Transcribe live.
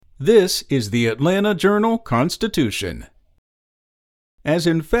This is the Atlanta Journal-Constitution. As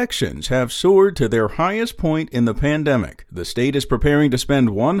infections have soared to their highest point in the pandemic, the state is preparing to spend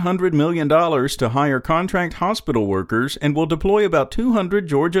 $100 million to hire contract hospital workers and will deploy about 200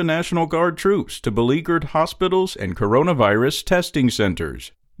 Georgia National Guard troops to beleaguered hospitals and coronavirus testing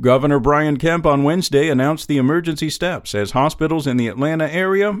centers. Governor Kemp on Wednesday announced the emergency steps as hospitals in the Atlanta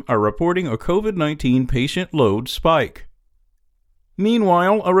area are reporting a COVID-19 patient load spike.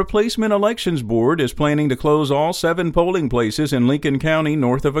 Meanwhile, a replacement elections board is planning to close all 7 polling places in Lincoln County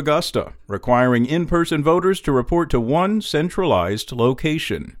north of Augusta, requiring in-person voters to report to one centralized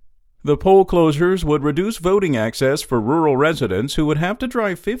location. The poll closures would reduce voting access for rural residents who would have to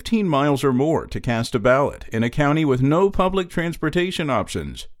drive 15 miles or more to cast a ballot in a county with no public transportation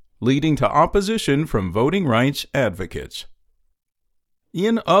options, leading to opposition from voting rights advocates.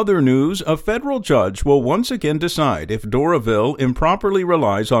 In other news, a federal judge will once again decide if Doraville improperly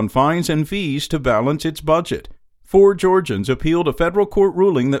relies on fines and fees to balance its budget. 4 Georgians appealed a federal court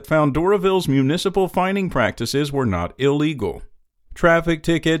ruling that found Doraville's municipal fining practices were not illegal. Traffic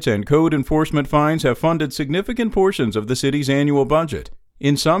tickets and code enforcement fines have funded significant portions of the city's annual budget.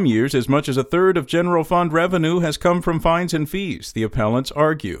 In some years, as much as a third of general fund revenue has come from fines and fees, the appellants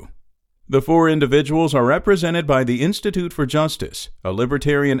argue. The 4 individuals are represented by the Institute for Justice, a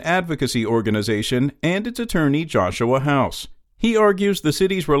libertarian advocacy organization, and its attorney Joshua House. He argues the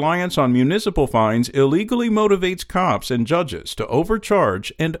city's reliance on municipal fines illegally motivates cops and judges to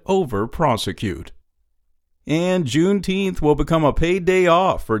overcharge and over-prosecute. And Juneteenth will become a paid day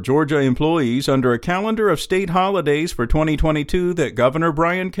off for Georgia employees under a calendar of state holidays for 2022 that Governor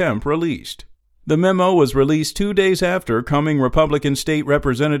Kemp released. The memo was released 2 days after Cumming Republican State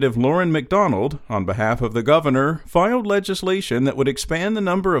Representative Lauren McDonald, on behalf of the governor, filed legislation that would expand the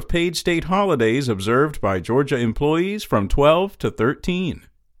number of paid state holidays observed by Georgia employees from 12 to 13.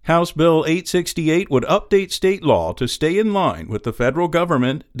 House Bill 868 would update state law to stay in line with the federal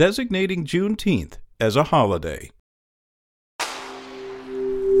government designating Juneteenth as a holiday.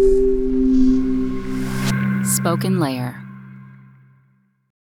 Spoken Layer.